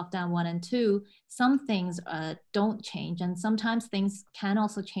data from lockdown 1 and 2, some things don't change, and sometimes things can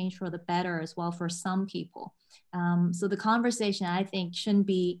also change for the better as well for some people. So the conversation, I think, shouldn't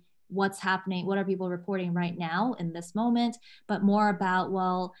be what's happening, what are people reporting right now in this moment, but more about,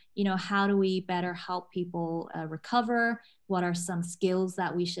 well, how do we better help people recover? What are some skills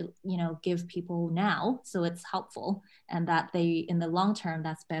that we should, give people now so it's helpful, and that they, in the long term,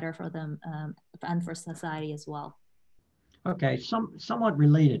 that's better for them and for society as well. Okay, somewhat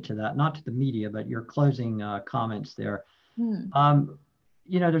related to that, not to the media, but your closing comments there.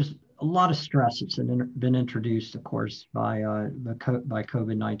 There's a lot of stress that's been introduced, of course, by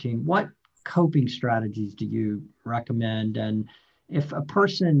COVID-19. What coping strategies do you recommend? And if a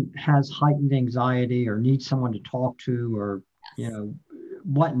person has heightened anxiety or needs someone to talk to, or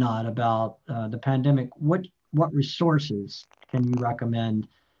whatnot about the pandemic, what resources can you recommend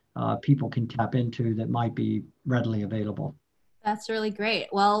people can tap into that might be readily available? That's really great.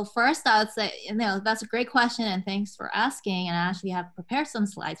 Well, first I would say, that's a great question, and thanks for asking. And I actually have prepared some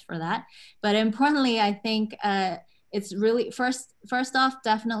slides for that. But importantly, I think it's really first off,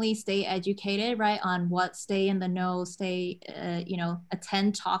 definitely stay educated, right, on stay in the know,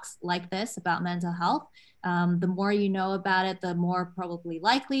 attend talks like this about mental health. The more you know about it, the more probably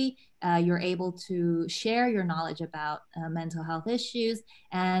likely you're able to share your knowledge about mental health issues,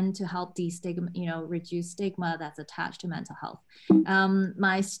 and to help reduce stigma that's attached to mental health.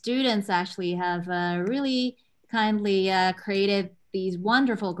 My students actually have really kindly created these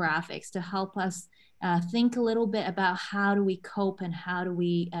wonderful graphics to help us think a little bit about how do we cope and how do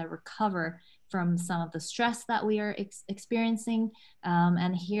we recover from some of the stress that we are experiencing.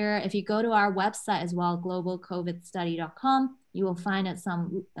 And here, if you go to our website as well, globalcovidstudy.com, you will find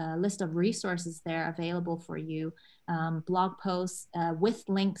some list of resources there available for you, blog posts with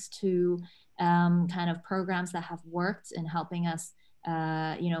links to kind of programs that have worked in helping us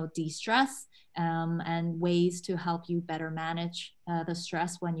de-stress, and ways to help you better manage the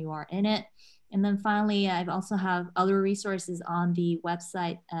stress when you are in it. And then finally, I've also have other resources on the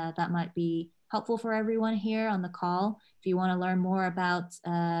website that might be helpful for everyone here on the call. If you want to learn more about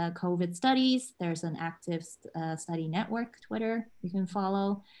COVID studies, there's an active study network, Twitter, you can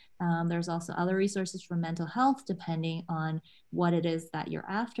follow. There's also other resources for mental health, depending on what it is that you're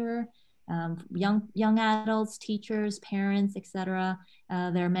after. Young adults, teachers, parents, etc.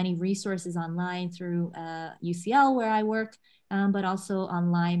 There are many resources online through UCL, where I work, but also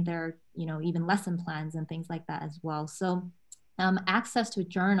online there are even lesson plans and things like that as well. So access to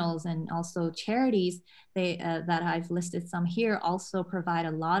journals and also charities that I've listed some here also provide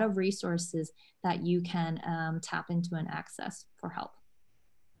a lot of resources that you can tap into and access for help.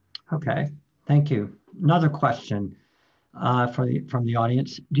 Okay, thank you. Another question from the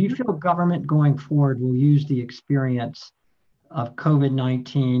audience. Do you feel government going forward will use the experience of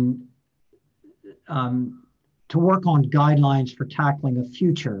COVID-19 to work on guidelines for tackling a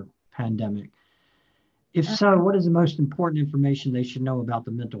future pandemic? If so, what is the most important information they should know about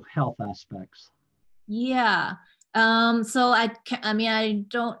the mental health aspects? Yeah. So I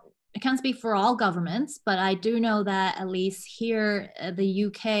can't speak for all governments, but I do know that at least here, the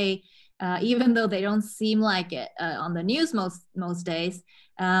UK, even though they don't seem like it on the news most days,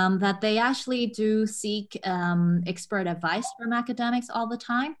 that they actually do seek expert advice from academics all the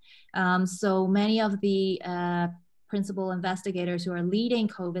time. So many of the principal investigators who are leading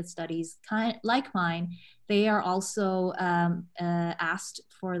COVID studies, like mine, they are also asked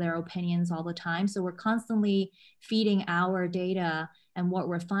for their opinions all the time. So we're constantly feeding our data and what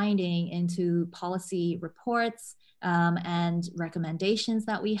we're finding into policy reports and recommendations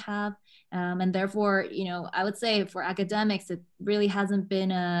that we have. And therefore, I would say for academics, it really hasn't been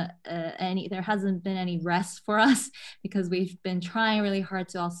there hasn't been any rest for us because we've been trying really hard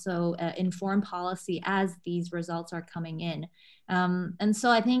to also inform policy as these results are coming in. And so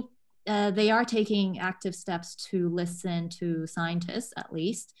I think they are taking active steps to listen to scientists, at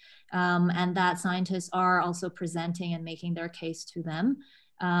least, and that scientists are also presenting and making their case to them,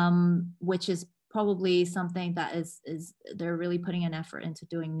 which is probably something that is they're really putting an effort into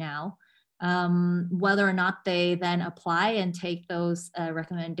doing now. Whether or not they then apply and take those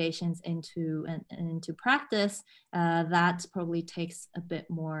recommendations into practice, that probably takes a bit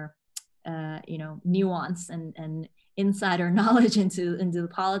more nuance and insider knowledge into the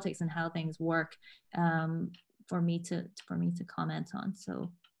politics and how things work, for me to comment on.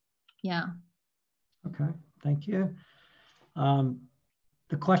 So yeah. Okay, thank you.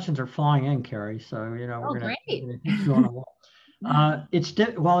 The questions are flying in, Keri, so we're gonna hit you on a wall. It's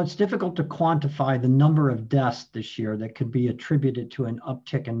difficult to quantify the number of deaths this year that could be attributed to an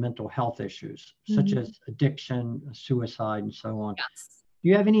uptick in mental health issues, such as addiction, suicide, and so on. Yes. Do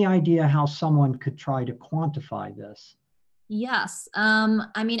you have any idea how someone could try to quantify this? Yes.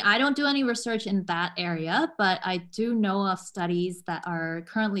 I mean, I don't do any research in that area, but I do know of studies that are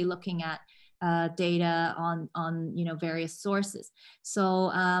currently looking at data on various sources.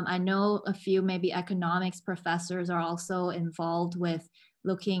 So I know a few maybe economics professors are also involved with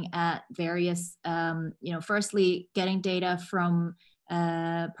looking at various, firstly getting data from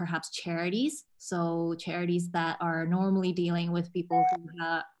perhaps charities. So charities that are normally dealing with people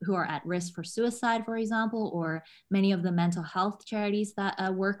who are at risk for suicide, for example, or many of the mental health charities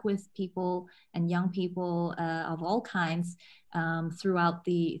that work with people and young people of all kinds throughout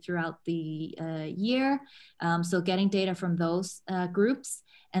the year. So getting data from those groups,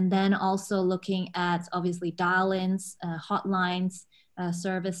 and then also looking at obviously dial-ins, hotlines,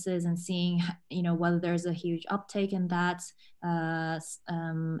 services, and seeing whether there's a huge uptake in that,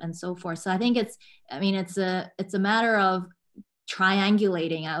 and so forth. So I think it's a matter of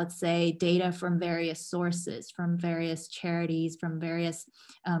triangulating, I would say, data from various sources, from various charities, from various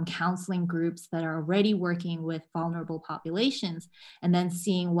counseling groups that are already working with vulnerable populations, and then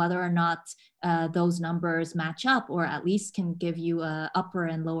seeing whether or not those numbers match up, or at least can give you a upper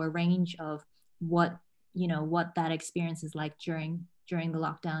and lower range of what that experience is like during the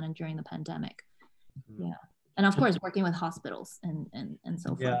lockdown and during the pandemic. Yeah. And of course, working with hospitals and so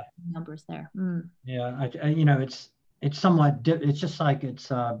forth. Yeah. Numbers there. Yeah, it's somewhat it's just like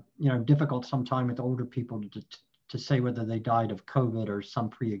it's difficult sometimes with older people to say whether they died of COVID or some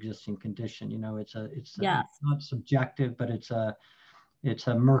pre-existing condition. It's not subjective, but it's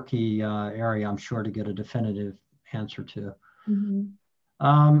a murky area, I'm sure, to get a definitive answer to.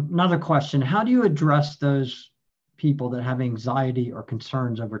 Another question: how do you address those people that have anxiety or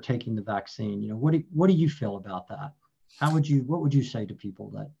concerns over taking the vaccine? What do you feel about that? What would you say to people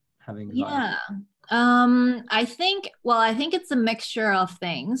that have anxiety? Yeah. I think it's a mixture of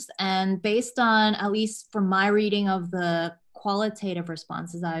things, and based on, at least from my reading of the qualitative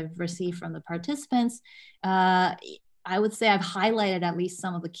responses I've received from the participants, I would say I've highlighted at least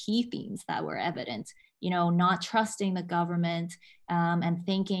some of the key themes that were evident. Not trusting the government, and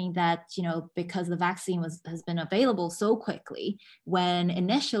thinking that, because the vaccine has been available so quickly, when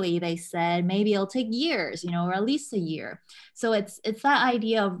initially they said maybe it'll take years, or at least a year. So it's that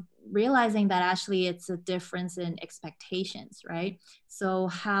idea of realizing that actually it's a difference in expectations, right? So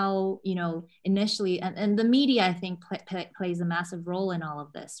how, initially, and the media, I think, plays a massive role in all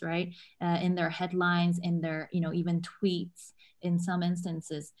of this, right? In their headlines, in their, even tweets, in some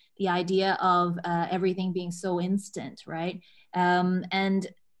instances, the idea of everything being so instant, right? And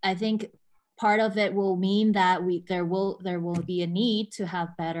I think part of it will mean that there will be a need to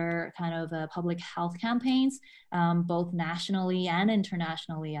have better kind of public health campaigns, both nationally and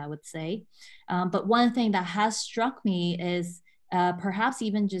internationally, I would say. But one thing that has struck me is perhaps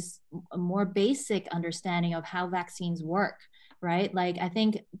even just a more basic understanding of how vaccines work, right? Like, I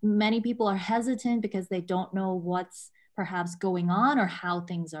think many people are hesitant because they don't know what's perhaps going on or how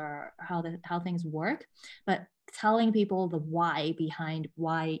things work, but telling people the why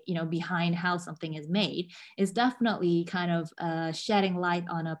behind how something is made is definitely kind of shedding light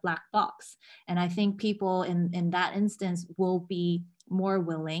on a black box. And I think people in that instance will be more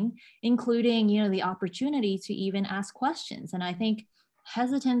willing, including, the opportunity to even ask questions. And I think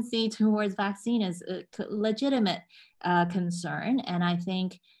hesitancy towards vaccine is a legitimate concern. And I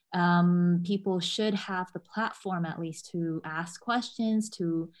think people should have the platform at least to ask questions,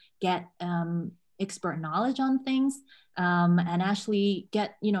 to get expert knowledge on things, and actually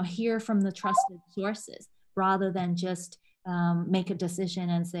get, hear from the trusted sources rather than just make a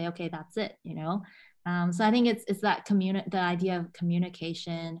decision and say, okay, that's it, So I think it's that the idea of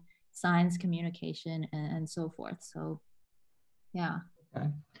communication, science communication, and so forth. So, yeah. Okay.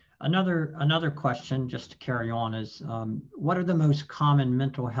 Another question, just to carry on, is what are the most common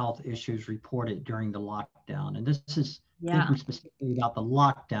mental health issues reported during the lockdown? And this is thinking specifically about the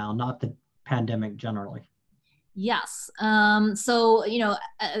lockdown, not the pandemic generally. Yes. So,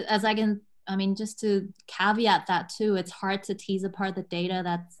 as just to caveat that too, it's hard to tease apart the data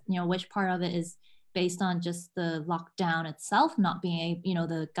that's, which part of it is based on just the lockdown itself, not being,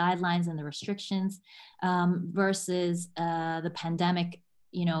 the guidelines and the restrictions, versus the pandemic,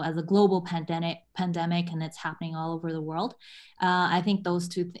 as a global pandemic, and it's happening all over the world. I think those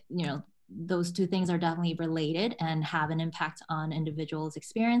two things are definitely related and have an impact on individuals'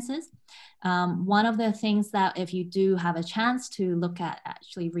 experiences. One of the things that, if you do have a chance to look at,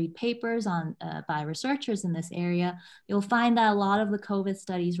 actually read papers on by researchers in this area, you'll find that a lot of the COVID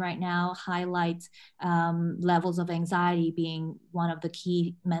studies right now highlight levels of anxiety being one of the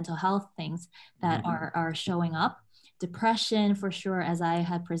key mental health things that are showing up. Depression, for sure, as I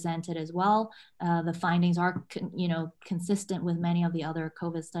had presented as well. The findings are, consistent with many of the other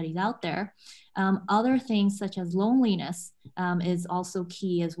COVID studies out there. Other things such as loneliness is also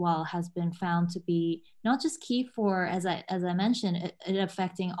key as well, has been found to be not just key for, as I mentioned, it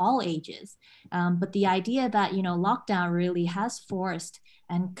affecting all ages, but the idea that, lockdown really has forced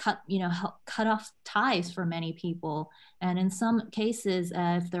and cut off ties for many people. And in some cases,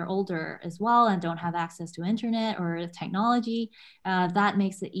 if they're older as well and don't have access to internet or technology, that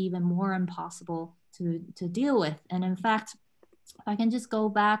makes it even more impossible to deal with. And in fact, if I can just go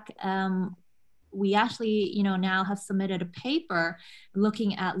back, we actually, now have submitted a paper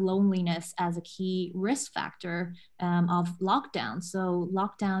looking at loneliness as a key risk factor of lockdown. So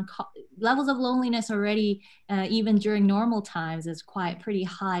levels of loneliness already, even during normal times, is pretty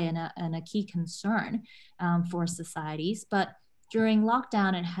high and a key concern for societies. But during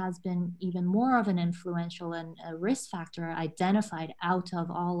lockdown, it has been even more of an influential and a risk factor identified out of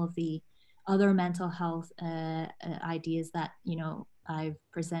all of the other mental health ideas that, I've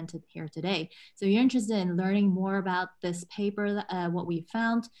presented here today. So you're interested in learning more about this paper, what we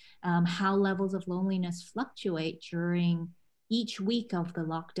found, how levels of loneliness fluctuate during each week of the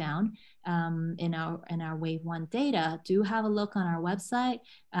lockdown in our wave 1 data, do have a look on our website.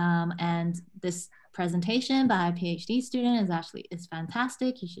 And this presentation by a PhD student is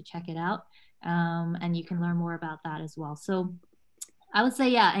fantastic. You should check it out. And you can learn more about that as well. So I would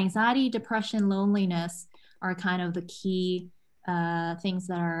say, anxiety, depression, loneliness are kind of the key things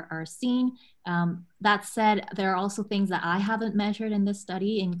that are seen. That said, there are also things that I haven't measured in this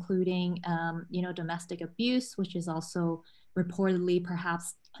study, including, domestic abuse, which is also reportedly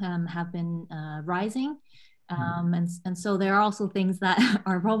perhaps have been rising. And so there are also things that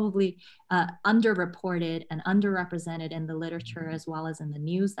are probably underreported and underrepresented in the literature as well as in the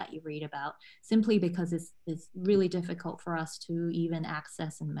news that you read about, simply because it's really difficult for us to even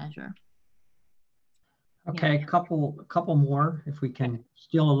access and measure. Okay, a couple more, if we can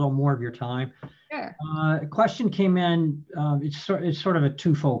steal a little more of your time. Sure. A question came in. It's sort of a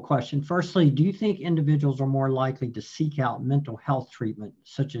twofold question. Firstly, do you think individuals are more likely to seek out mental health treatment,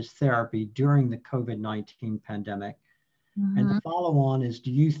 such as therapy, during the COVID-19 pandemic? And the follow-on is, do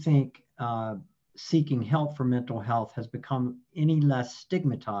you think seeking help for mental health has become any less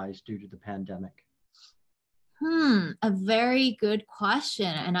stigmatized due to the pandemic? A very good question.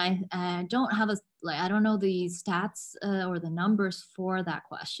 And I don't have I don't know the stats or the numbers for that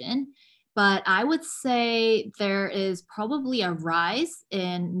question, but I would say there is probably a rise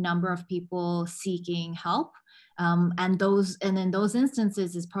in number of people seeking help. And in those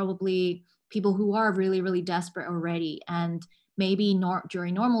instances is probably people who are really, really desperate already. And maybe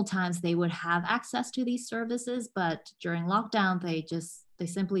during normal times, they would have access to these services, but during lockdown, they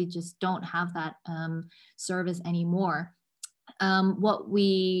simply just don't have that service anymore.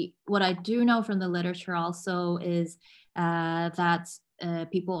 What I do know from the literature also is that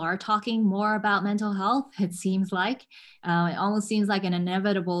people are talking more about mental health. It seems like it almost seems like an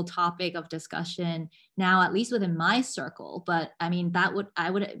inevitable topic of discussion now, at least within my circle. But I mean, I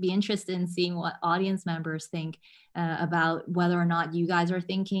would be interested in seeing what audience members think about whether or not you guys are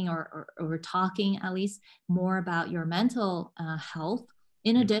thinking or talking at least more about your mental health,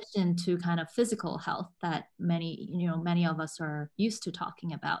 in addition to kind of physical health that many of us are used to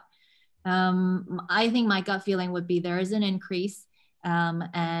talking about. I think my gut feeling would be there is an increase,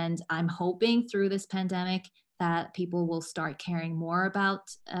 and I'm hoping through this pandemic that people will start caring more about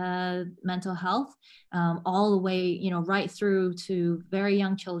mental health, all the way, right through to very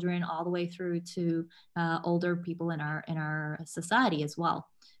young children, all the way through to older people in our society as well.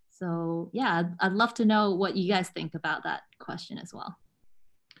 So yeah, I'd love to know what you guys think about that question as well.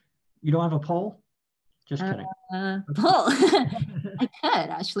 You don't have a poll? Just kidding. Poll. I could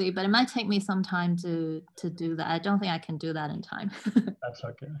actually, but it might take me some time to do that. I don't think I can do that in time. That's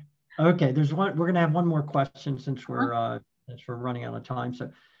okay. Okay, we're going to have one more question since we're running out of time.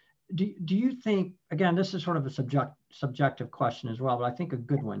 So do you think, again, this is sort of a subjective question as well, but I think a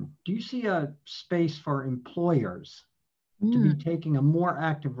good one. Do you see a space for employers to be taking a more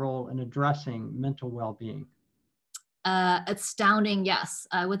active role in addressing mental well-being? Astounding, yes.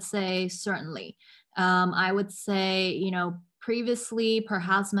 I would say certainly. I would say, previously,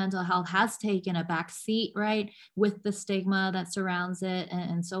 perhaps mental health has taken a back seat, right, with the stigma that surrounds it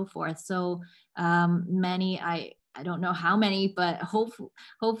and so forth. So I don't know how many, but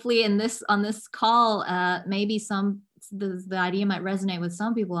hopefully on this call, maybe the idea might resonate with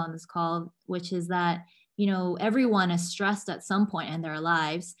some people on this call, which is that, everyone is stressed at some point in their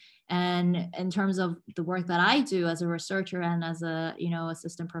lives. And in terms of the work that I do as a researcher and as a,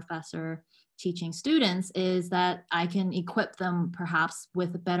 assistant professor teaching students, is that I can equip them perhaps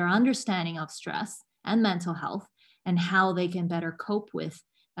with a better understanding of stress and mental health and how they can better cope with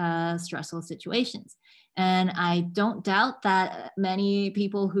stressful situations. And I don't doubt that many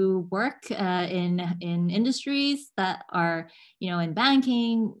people who work in industries that are, in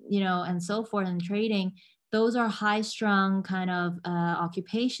banking, and so forth, and trading, those are high-strung kind of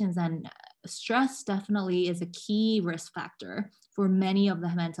occupations, and stress definitely is a key risk factor for many of the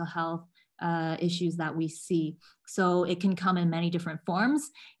mental health issues that we see. So it can come in many different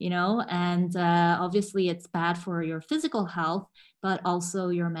forms, and obviously it's bad for your physical health, but also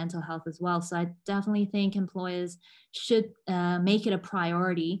your mental health as well. So I definitely think employers should make it a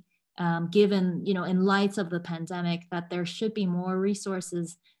priority, given, in light of the pandemic, that there should be more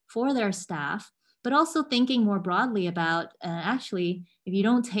resources for their staff, but also thinking more broadly about actually, if you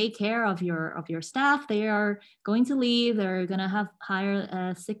don't take care of your staff, they are going to leave. They're going to have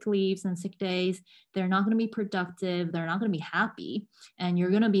higher sick leaves and sick days. They're not going to be productive. They're not going to be happy, and you're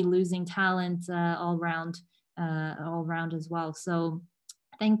going to be losing talent all around as well. So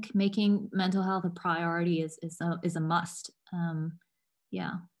I think making mental health a priority is a must.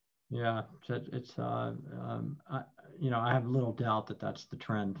 Yeah. Yeah, it's I have little doubt that that's the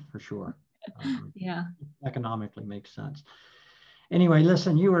trend for sure. Yeah, economically makes sense. Anyway,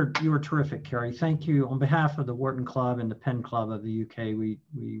 listen, you were terrific, Keri. Thank you on behalf of the Wharton Club and the Penn Club of the UK. We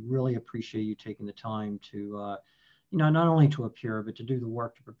really appreciate you taking the time to not only to appear, but to do the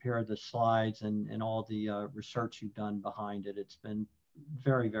work to prepare the slides and all the research you've done behind it. It's been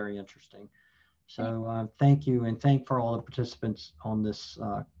very, very interesting. So thank you, and thank for all the participants on this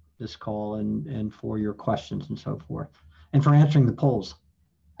call and for your questions and so forth, and for answering the polls.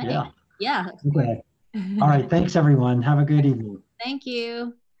 Yeah. Yeah. Okay. All right. Thanks, everyone. Have a good evening. Thank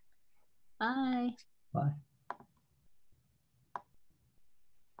you. Bye. Bye.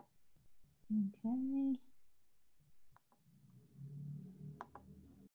 Okay.